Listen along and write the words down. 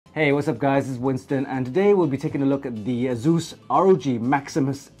Hey, what's up guys, it's Winston, and today we'll be taking a look at the Asus ROG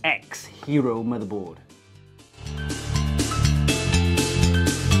Maximus X Hero motherboard.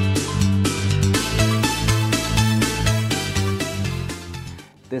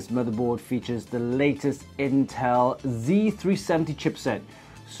 This motherboard features the latest Intel Z370 chipset,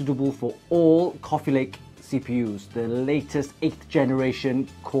 suitable for all Coffee Lake CPUs, the latest 8th generation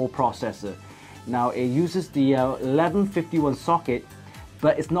core processor. Now it uses the 1151 socket,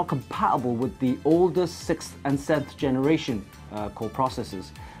 but it's not compatible with the older 6th and 7th generation core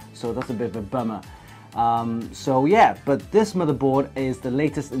processors. So that's a bit of a bummer. So yeah, but this motherboard is the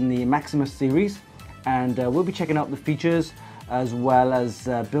latest in the Maximus series, and we'll be checking out the features as well as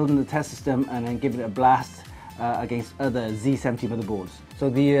building the test system and then giving it a blast against other Z70 motherboards. So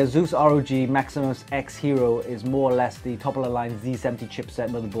the Asus ROG Maximus X Hero is more or less the top of the line Z70 chipset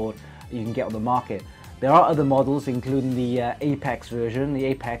motherboard you can get on the market. There are other models, including the Apex version. The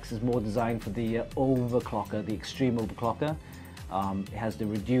Apex is more designed for the overclocker, the extreme overclocker. It has the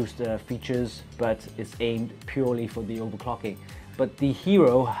reduced features, but it's aimed purely for the overclocking. But the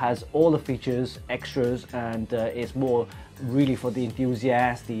Hero has all the features, extras, and it's more really for the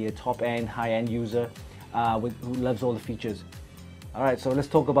enthusiast, the top-end, high-end user who loves all the features. Alright, so let's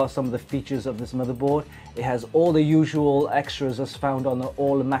talk about some of the features of this motherboard. It has all the usual extras as found on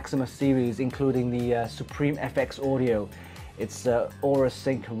all the Maximus series, including the Supreme FX audio. It's Aura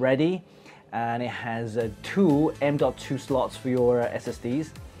Sync ready, and it has 2 M.2 slots for your SSDs,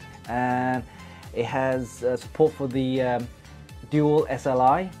 and it has support for the dual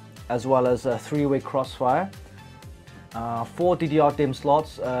SLI as well as a 3-way crossfire, 4 DDR DIMM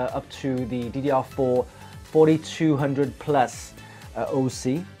slots up to the DDR4 4200 plus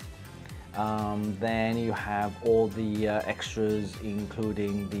OC. Then you have all the extras,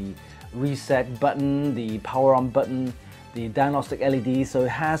 including the reset button, the power on button, the diagnostic LED, so it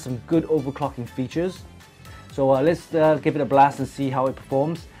has some good overclocking features. So let's give it a blast and see how it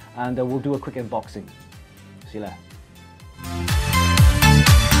performs, and we'll do a quick unboxing. See you later.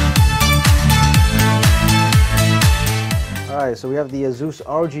 Alright, so we have the Asus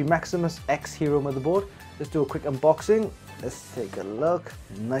ROG Maximus X Hero motherboard. Let's do a quick unboxing. Let's take a look.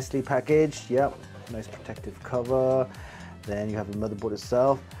 Nicely packaged, yep. Nice protective cover. Then you have the motherboard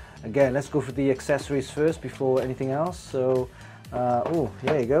itself. Again, let's go for the accessories first before anything else. So, oh,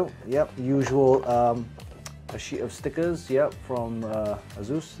 there you go. Yep, usual a sheet of stickers, yep, from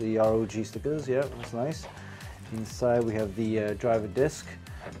Asus, the ROG stickers, yep, that's nice. Inside we have the driver disc,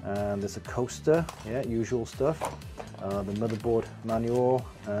 and there's a coaster, yeah, usual stuff. The motherboard manual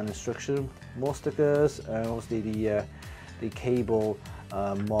and instruction, more stickers, and obviously the cable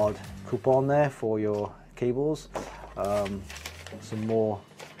mod coupon there for your cables. Some more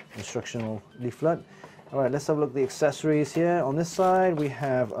instructional leaflet. All right, let's have a look at the accessories here. On this side we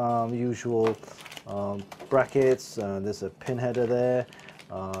have usual brackets. There's a pin header there.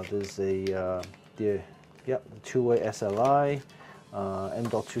 There's a the 2-way SLI,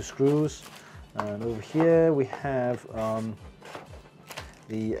 M.2 screws. And over here we have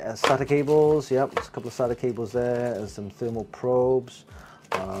the SATA cables. Yep, there's a couple of SATA cables there, and some thermal probes.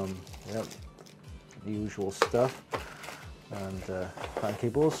 Yep, the usual stuff. And fan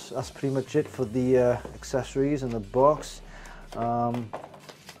cables. That's pretty much it for the accessories in the box.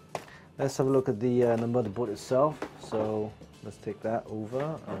 Let's have a look at the motherboard itself. So let's take that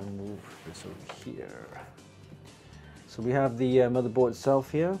over and move this over here. So we have the motherboard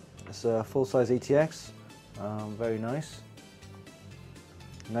itself here. It's a full-size ATX, very nice.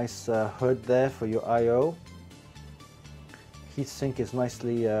 Nice hood there for your I/O. Heatsink is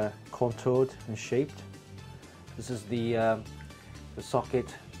nicely contoured and shaped. This is the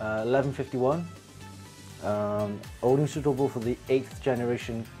socket 1151, only suitable for the 8th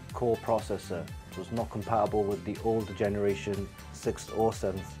generation core processor. So it's not compatible with the older generation 6th or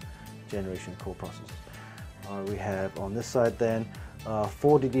 7th generation core processors. We have on this side then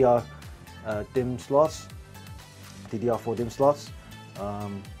 4 DDR DIMM slots, DDR4 DIMM slots.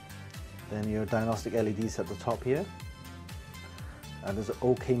 Then your diagnostic LEDs at the top here. And there's an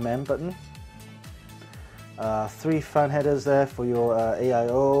OK mem button. 3 fan headers there for your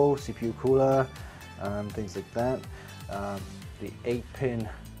AIO, CPU cooler, and things like that. The 8-pin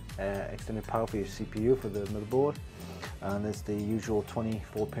extended power for your CPU for the motherboard. And there's the usual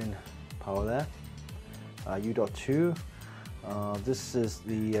 24-pin power there. U.2. This is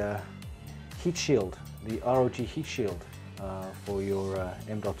the heat shield, the ROG heat shield for your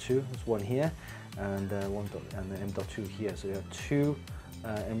M.2. There's one here and the M.2 here. So you have 2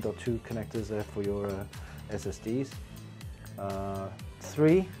 M.2 connectors there for your SSDs.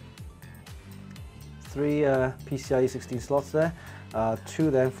 3 PCIe 16 slots there.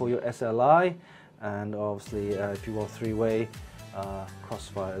 2 then for your SLI, and obviously if you want 3-way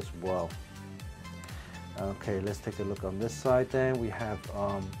crossfire as well. Okay, let's take a look on this side then. We have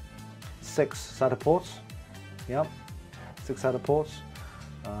 6 SATA ports. Yep, 6 SATA ports.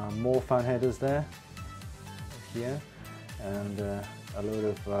 More fan headers there, here, and a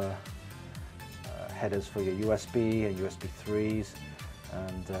load of headers for your USB and USB 3s,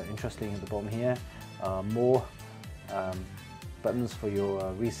 and interesting at the bottom here, more buttons for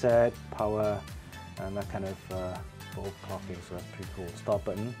your reset, power, and that kind of overclocking, so that's pretty cool. Start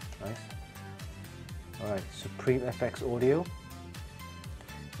button, nice. Alright, Supreme FX audio,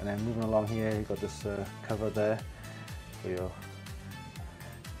 and then moving along here, you've got this cover there for your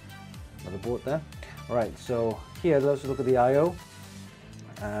motherboard there. Alright, so here let's look at the I/O.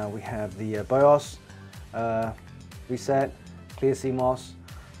 We have the BIOS, reset, clear CMOS,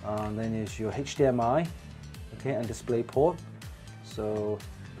 then is your HDMI, okay, and display port. So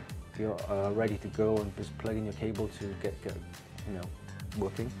you're ready to go and just plug in your cable to get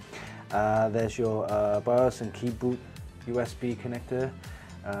working. There's your BIOS and key boot USB connector.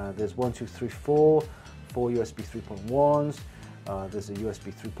 There's 1, 2, 3, 4 USB 3.1s. There's a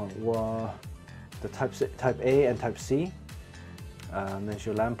USB 3.1, the Type A and Type C. There's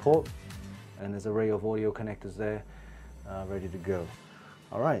your LAN port, and there's an array of audio connectors there, ready to go.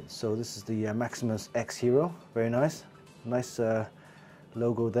 Alright, so this is the Maximus X Hero, very nice. Nice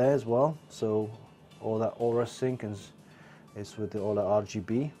logo there as well, so all that Aura sync is with all the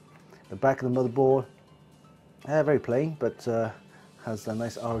RGB. The back of the motherboard, very plain, but has a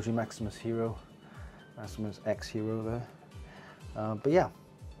nice ROG Maximus Hero, Maximus X Hero there. But yeah,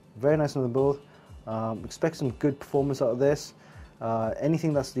 very nice motherboard. Expect some good performance out of this.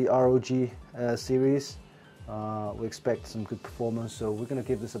 Anything that's the ROG series, we expect some good performance, so we're going to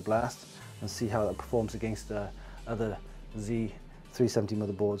give this a blast and see how it performs against the other Z370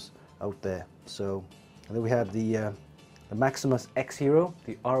 motherboards out there. So, and then we have the Maximus X Hero,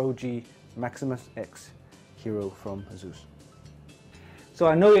 the ROG Maximus X Hero from Asus. So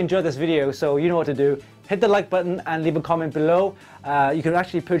I know you enjoyed this video, so you know what to do. Hit the like button and leave a comment below. You can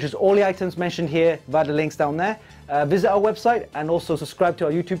actually purchase all the items mentioned here via the links down there. Visit our website and also subscribe to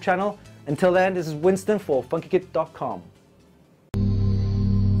our YouTube channel. Until then, this is Winston for Funkykit.com.